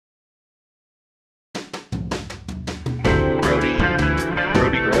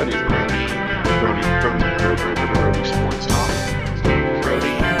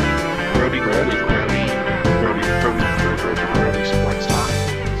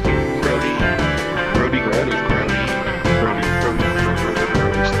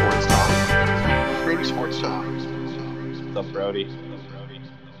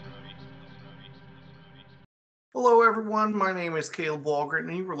everyone. My name is Caleb Walgren,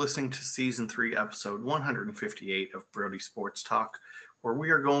 and you were listening to Season 3, Episode 158 of Brody Sports Talk, where we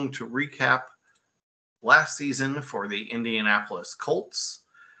are going to recap last season for the Indianapolis Colts.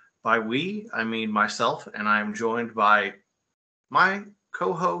 By we, I mean myself, and I'm joined by my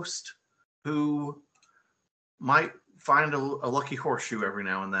co-host, who might find a lucky horseshoe every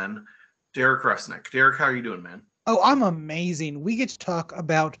now and then, Derek Resnick. Derek, how are you doing, man? Oh, I'm amazing. We get to talk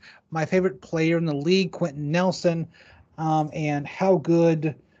about my favorite player in the league, Quentin Nelson, and how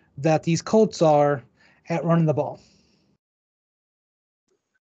good that these Colts are at running the ball.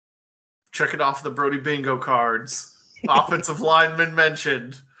 Check it off the Brody bingo cards. Offensive lineman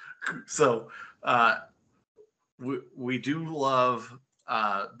mentioned. So we do love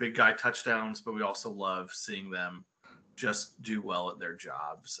big guy touchdowns, but we also love seeing them just do well at their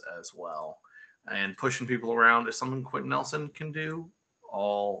jobs as well. And pushing people around is something Quentin Nelson can do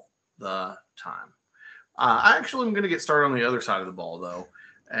all the time. I actually am going to get started on the other side of the ball, though.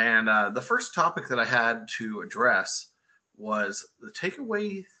 And the first topic that I had to address was the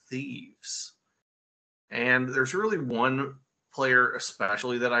takeaway thieves. And there's really one player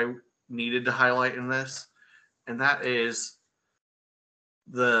especially that I needed to highlight in this, and that is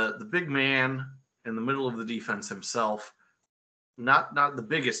the big man in the middle of the defense himself. Not the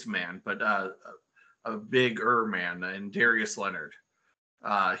biggest man, but a bigger man, and Darius Leonard.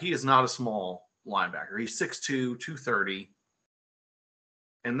 He is not a small linebacker. He's 6'2", 230.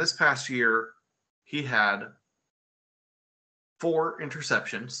 And this past year, he had 4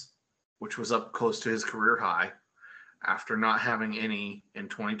 interceptions, which was up close to his career high after not having any in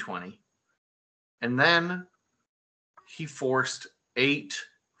 2020. And then he forced 8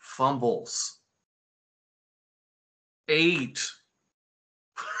 fumbles. 8.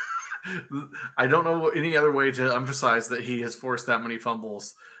 I don't know any other way to emphasize that he has forced that many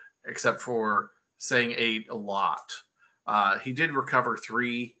fumbles except for saying 8 a lot. He did recover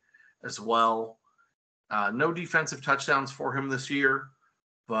 3 as well. No defensive touchdowns for him this year,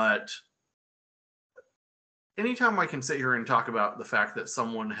 but anytime I can sit here and talk about the fact that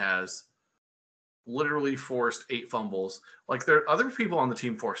someone has literally forced 8 fumbles, like there are other people on the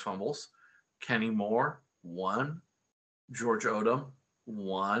team forced fumbles. Kenny Moore, 1. George Odom,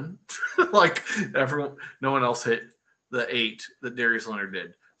 1. Like everyone, no one else hit the 8 that Darius Leonard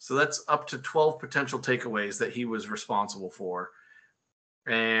did. So that's up to 12 potential takeaways that he was responsible for.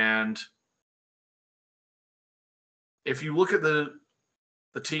 And if you look at the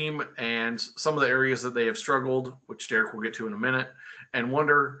team and some of the areas that they have struggled, which Derek will get to in a minute, and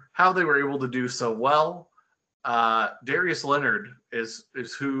wonder how they were able to do so well, Darius Leonard is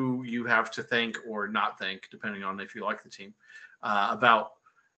who you have to thank or not thank, depending on if you like the team, about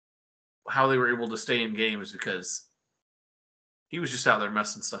how they were able to stay in games, because he was just out there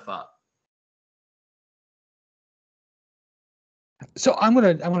messing stuff up. So I'm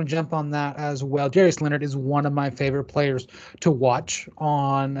gonna jump on that as well. Darius Leonard is one of my favorite players to watch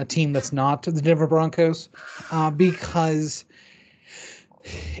on a team that's not the Denver Broncos, because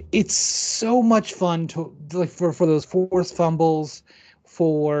it's so much fun to like for those forced fumbles.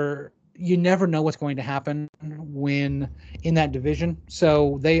 For you never know what's going to happen when in that division.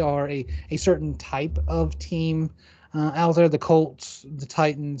 So they are a certain type of team out there. The Colts, the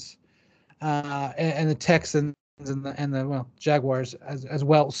Titans, and the Texans. And the Jaguars as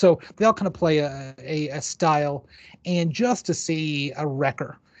well. So they all kind of play a style, and just to see a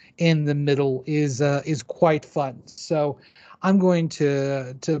wrecker in the middle is quite fun. So I'm going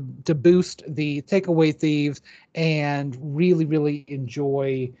to boost the takeaway thieves and really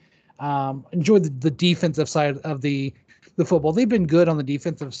enjoy the defensive side of the football. They've been good on the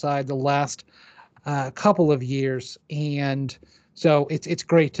defensive side the last couple of years, and so it's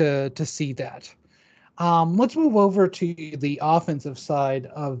great to see that. Let's move over to the offensive side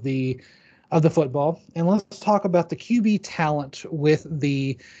of the football, and let's talk about the QB talent with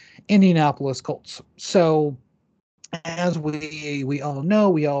the Indianapolis Colts. So, as we all know,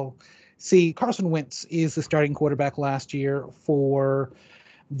 we all see, Carson Wentz is the starting quarterback last year for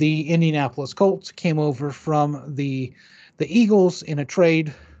the Indianapolis Colts. Came over from the Eagles in a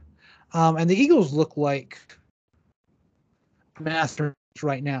trade, and the Eagles look like masters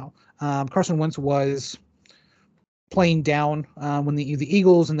right now. Carson Wentz was playing down when the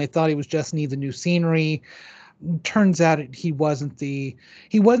Eagles, and they thought he was just need the new scenery. Turns out he wasn't the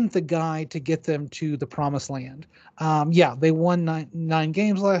guy to get them to the promised land. They won nine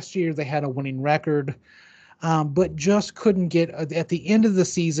games last year. They had a winning record, but just couldn't get at the end of the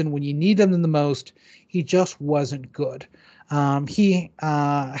season when you need them the most. He just wasn't good. He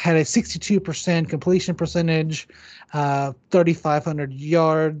had a 62% completion percentage, 3,500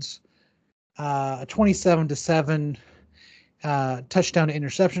 yards, 27-7 touchdown to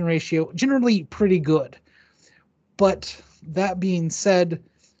interception ratio, generally pretty good. But that being said,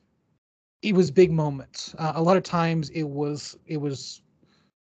 it was big moments. A lot of times it was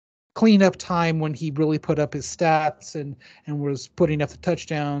cleanup time when he really put up his stats and was putting up the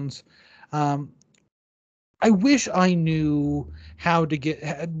touchdowns. I wish I knew how to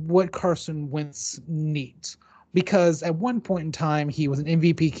get what Carson Wentz needs, because at one point in time he was an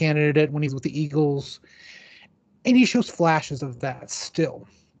MVP candidate when he's with the Eagles, and he shows flashes of that still.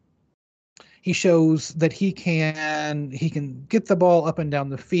 He shows that he can get the ball up and down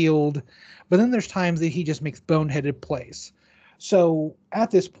the field, but then there's times that he just makes boneheaded plays. So at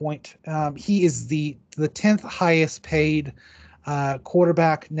this point, he is the 10th highest paid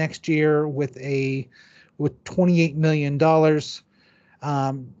quarterback next year with $28 million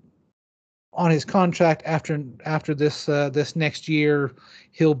on his contract. After this next year,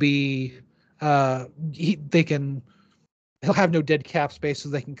 he'll be he'll have no dead cap space, so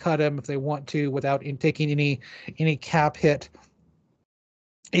they can cut him if they want to without taking any cap hit.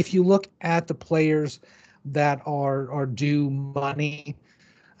 If you look at the players that are due money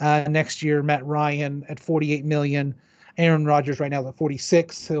next year, Matt Ryan at $48 million, Aaron Rodgers right now at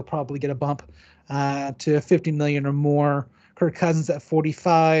 46, he'll probably get a bump to $50 million or more. Kirk Cousins at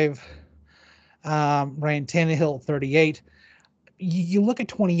 45, Ryan Tannehill at 38. You look at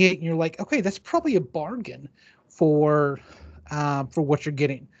 28 and you're like, okay, that's probably a bargain for what you're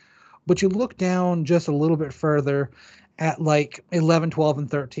getting. But you look down just a little bit further at like 11, 12,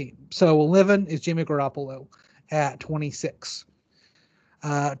 and 13. So 11 is Jimmy Garoppolo at 26.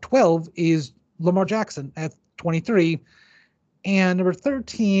 12 is Lamar Jackson at 23. And number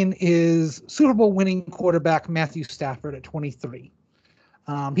 13 is Super Bowl winning quarterback Matthew Stafford at 23.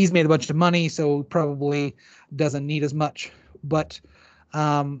 He's made a bunch of money, so probably doesn't need as much. But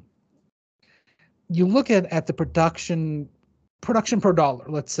you look at the production per dollar,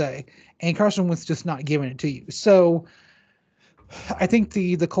 let's say, and Carson Wentz just not giving it to you. So I think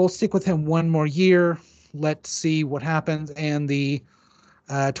the Colts stick with him one more year. Let's see what happens. And the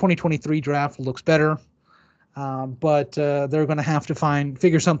 2023 draft looks better. But they're going to have to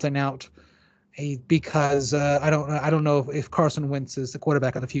figure something out because I don't know if Carson Wentz is the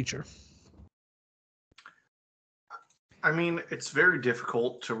quarterback of the future. I mean, it's very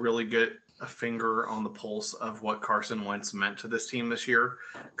difficult to really get a finger on the pulse of what Carson Wentz meant to this team this year,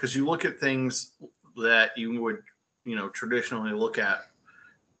 because you look at things that you would, traditionally look at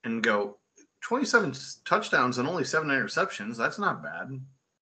and go, 27 touchdowns and only 7 interceptions. That's not bad.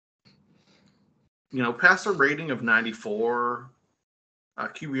 Passer rating of 94.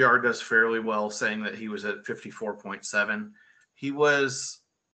 QBR does fairly well, saying that he was at 54.7.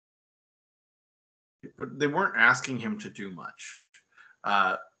 They weren't asking him to do much.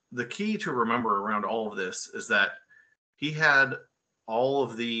 The key to remember around all of this is that he had all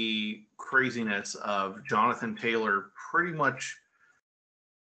of the craziness of Jonathan Taylor pretty much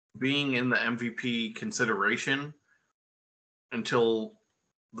being in the MVP consideration until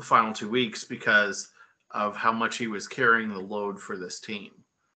the final 2 weeks because of how much he was carrying the load for this team.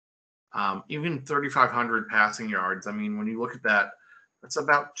 Even 3,500 passing yards. I mean, when you look at that, that's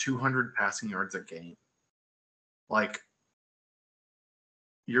about 200 passing yards a game. Like,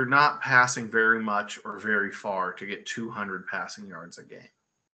 you're not passing very much or very far to get 200 passing yards a game.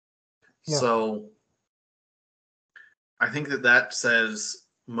 Yeah. So I think that says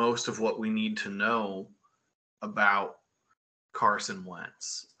most of what we need to know about Carson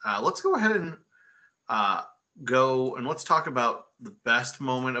Wentz. Let's go ahead and let's talk about the best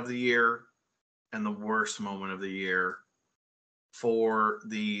moment of the year and the worst moment of the year for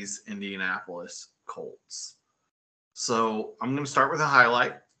these Indianapolis Colts. So I'm going to start with a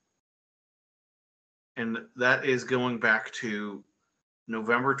highlight, and that is going back to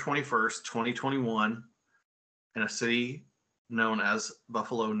November 21st, 2021, in a city known as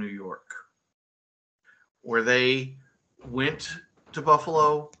Buffalo, New York, where they went to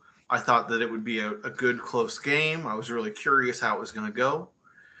Buffalo. I thought that it would be a good, close game. I was really curious how it was going to go.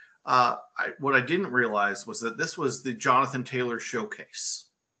 What I didn't realize was that this was the Jonathan Taylor showcase.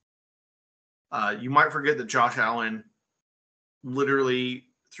 You might forget that Josh Allen literally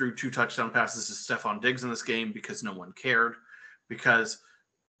threw 2 touchdown passes to Stephon Diggs in this game because no one cared, because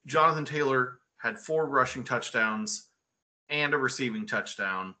Jonathan Taylor had 4 rushing touchdowns and a receiving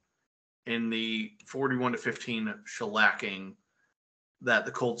touchdown in the 41-15 shellacking that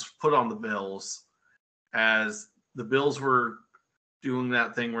the Colts put on the Bills, as the Bills were doing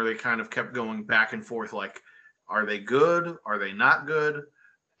that thing where they kind of kept going back and forth, like, are they good? Are they not good?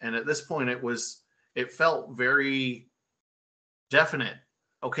 And at this point, it felt very definite.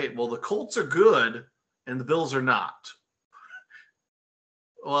 Okay, well, the Colts are good and the Bills are not.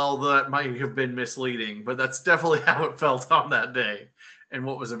 Well, that might have been misleading, but that's definitely how it felt on that day, and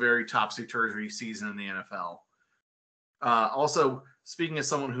what was a very topsy-turvy season in the NFL. Also, speaking as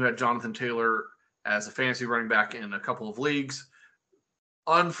someone who had Jonathan Taylor as a fantasy running back in a couple of leagues,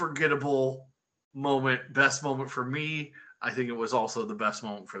 unforgettable moment, best moment for me. I think it was also the best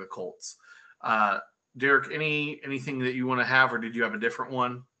moment for the Colts. Derek, anything that you want to have, or did you have a different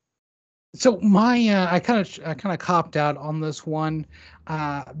one? So I kind of copped out on this one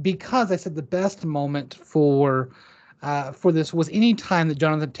because I said the best moment for this was any time that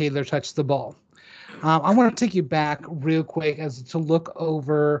Jonathan Taylor touched the ball. I want to take you back real quick as to look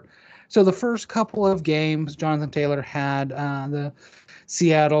over. So the first couple of games, Jonathan Taylor had the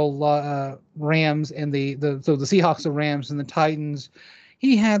Seattle Rams and the Seahawks, the Rams, and the Titans.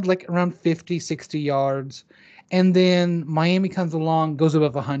 He had like around 50, 60 yards. And then Miami comes along, goes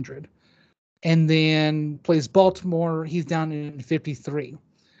above 100. And then plays Baltimore. He's down in 53.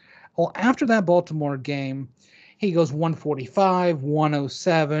 Well, after that Baltimore game, he goes 145,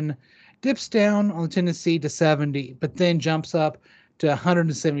 107, dips down on Tennessee to 70, but then jumps up to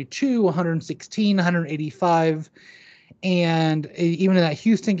 172, 116, 185, and even in that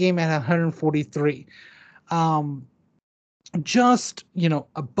Houston game at 143. Just,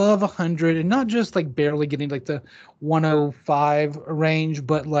 above 100, and not just like barely getting like the 105 range,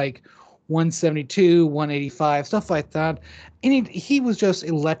 but like 172, 185, stuff like that. And he was just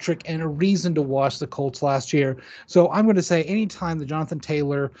electric and a reason to watch the Colts last year. So I'm going to say anytime that Jonathan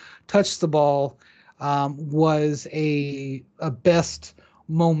Taylor touched the ball was a best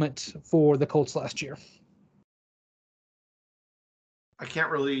moment for the Colts last year. I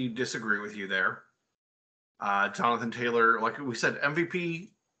can't really disagree with you there. Jonathan Taylor, like we said, MVP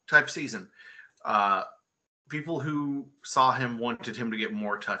type season. People who saw him wanted him to get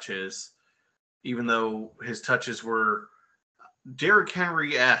more touches, even though his touches were Derrick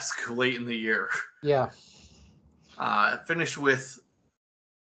Henry-esque late in the year. Yeah. Finished with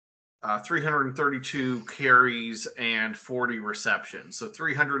 332 carries and 40 receptions. So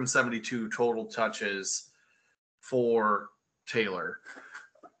 372 total touches for Taylor.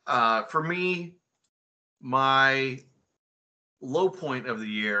 For me, my low point of the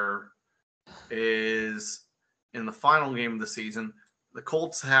year is in the final game of the season. The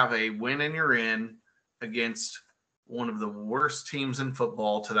Colts have a win and you're in against one of the worst teams in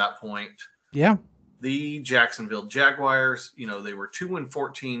football to that point. Yeah. The Jacksonville Jaguars. They were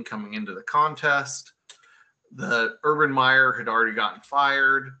 2-14 coming into the contest. The Urban Meyer had already gotten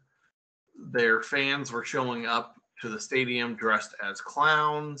fired. Their fans were showing up to the stadium dressed as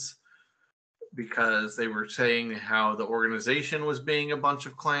clowns because they were saying how the organization was being a bunch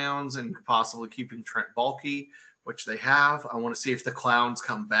of clowns and possibly keeping Trent Baalke, which they have. I want to see if the clowns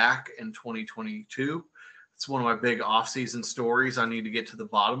come back in 2022. It's one of my big off-season stories I need to get to the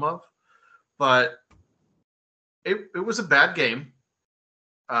bottom of. But it was a bad game.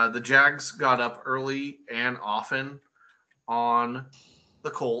 The Jags got up early and often on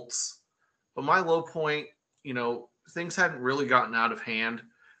the Colts. But my low point, things hadn't really gotten out of hand.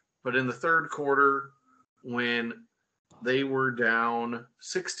 But in the third quarter, when they were down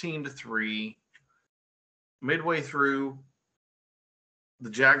 16-3, midway through,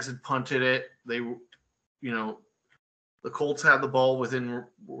 the Jags had punted it. They, the Colts had the ball within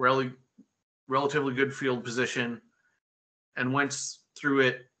relatively good field position and went through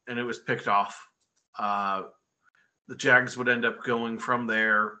it, and it was picked off. The Jags would end up going from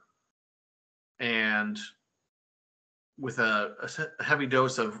there, and with a heavy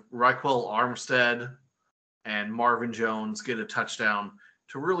dose of Raquel Armstead and Marvin Jones get a touchdown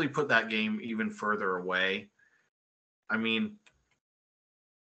to really put that game even further away. I mean,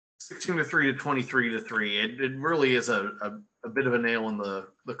 16-3 to 23-3. It really is a bit of a nail in the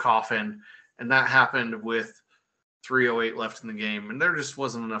coffin. And that happened with 3:08 left in the game. And there just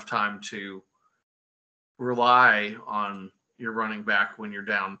wasn't enough time to rely on your running back when you're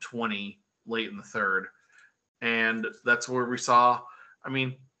down 20 late in the third. And that's where we saw,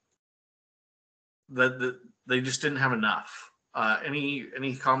 that they just didn't have enough.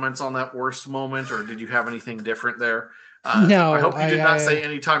 Any comments on that worst moment, or did you have anything different there? No, I hope you did not say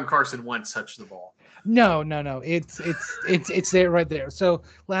anytime Carson Wentz touched the ball. No. It's there right there. So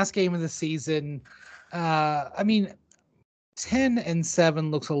last game of the season,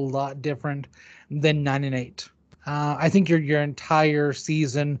 10-7 looks a lot different than 9-8. I think your entire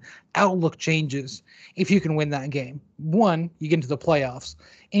season outlook changes if you can win that game. One, you get into the playoffs.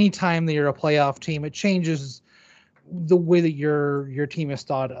 Anytime that you're a playoff team, it changes the way that your team is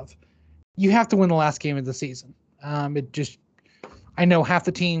thought of. You have to win the last game of the season. I know only half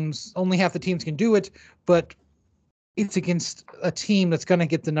the teams can do it, but it's against a team that's going to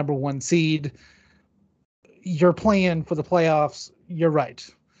get the number 1 seed. You're playing for the playoffs. You're right.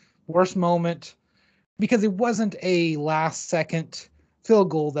 Worst moment, because it wasn't a last second field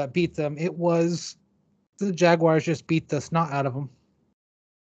goal that beat them. It was the Jaguars just beat the snot out of them.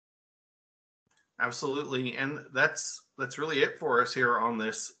 Absolutely. And that's really it for us here on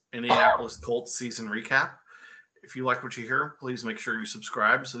this Indianapolis Colts season recap. If you like what you hear, please make sure you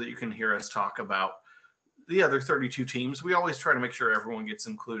subscribe so that you can hear us talk about the other 32 teams. We always try to make sure everyone gets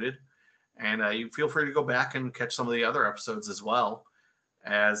included. And you feel free to go back and catch some of the other episodes as well,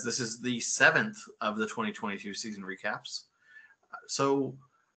 as this is the 7th of the 2022 season recaps. So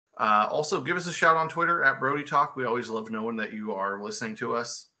also give us a shout on Twitter at Brody Talk. We always love knowing that you are listening to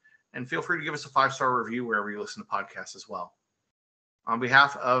us. And feel free to give us a 5-star review wherever you listen to podcasts as well. On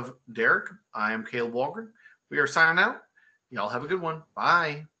behalf of Derek, I am Caleb Walgren. We are signing out. Y'all have a good one.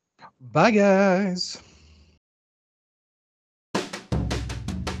 Bye. Bye, guys.